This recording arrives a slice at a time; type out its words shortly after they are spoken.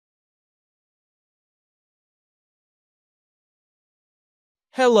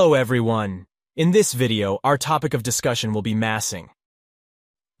Hello everyone! In this video, our topic of discussion will be massing.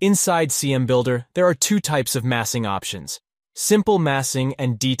 Inside cmBuilder, there are two types of massing options: simple massing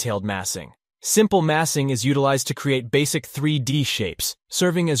and detailed massing. Simple massing is utilized to create basic 3D shapes,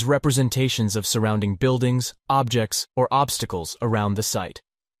 serving as representations of surrounding buildings, objects, or obstacles around the site.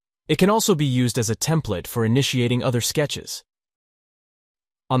 It can also be used as a template for initiating other sketches.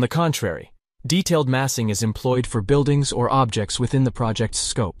 On the contrary, detailed massing is employed for buildings or objects within the project's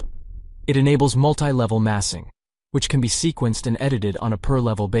scope. It enables multi-level massing, which can be sequenced and edited on a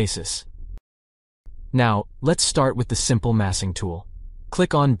per-level basis. Now, let's start with the Simple Massing tool.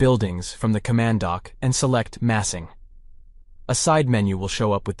 Click on Buildings from the command dock and select Massing. A side menu will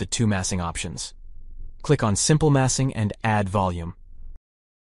show up with the two massing options. Click on Simple Massing and Add Volume.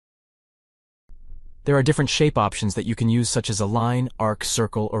 There are different shape options that you can use, such as a line, arc,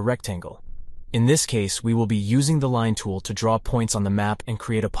 circle, or rectangle. In this case, we will be using the line tool to draw points on the map and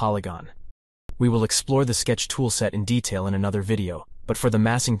create a polygon. We will explore the sketch toolset in detail in another video, but for the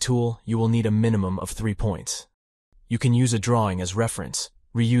massing tool, you will need a minimum of 3 points. You can use a drawing as reference,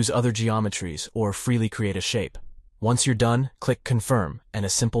 reuse other geometries, or freely create a shape. Once you're done, click Confirm, and a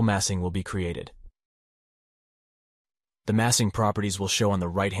simple massing will be created. The massing properties will show on the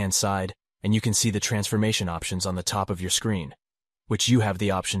right-hand side, and you can see the transformation options on the top of your screen, which you have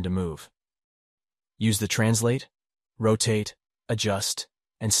the option to move. Use the translate, rotate, adjust,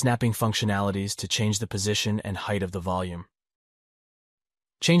 and snapping functionalities to change the position and height of the volume.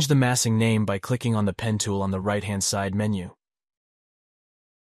 Change the massing name by clicking on the pen tool on the right-hand side menu.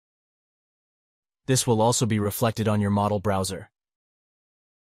 This will also be reflected on your model browser.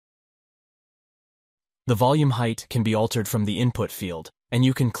 The volume height can be altered from the input field, and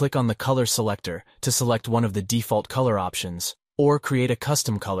you can click on the color selector to select one of the default color options, or create a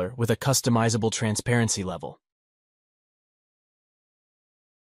custom color with a customizable transparency level.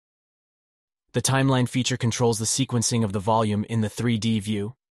 The timeline feature controls the sequencing of the volume in the 3D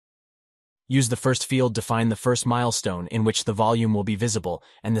view. Use the first field to find the first milestone in which the volume will be visible,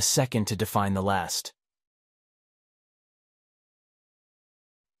 and the second to define the last.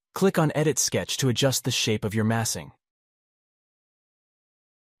 Click on Edit Sketch to adjust the shape of your massing.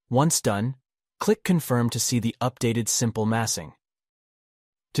 Once done, click Confirm to see the updated simple massing.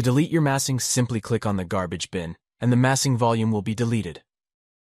 To delete your massing, simply click on the garbage bin, and the massing volume will be deleted.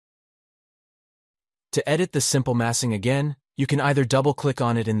 To edit the simple massing again, you can either double-click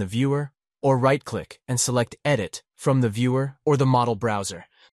on it in the viewer, or right-click and select Edit from the viewer or the model browser.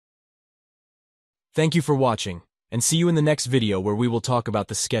 Thank you for watching, and see you in the next video where we will talk about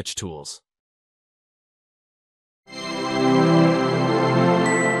the sketch tools.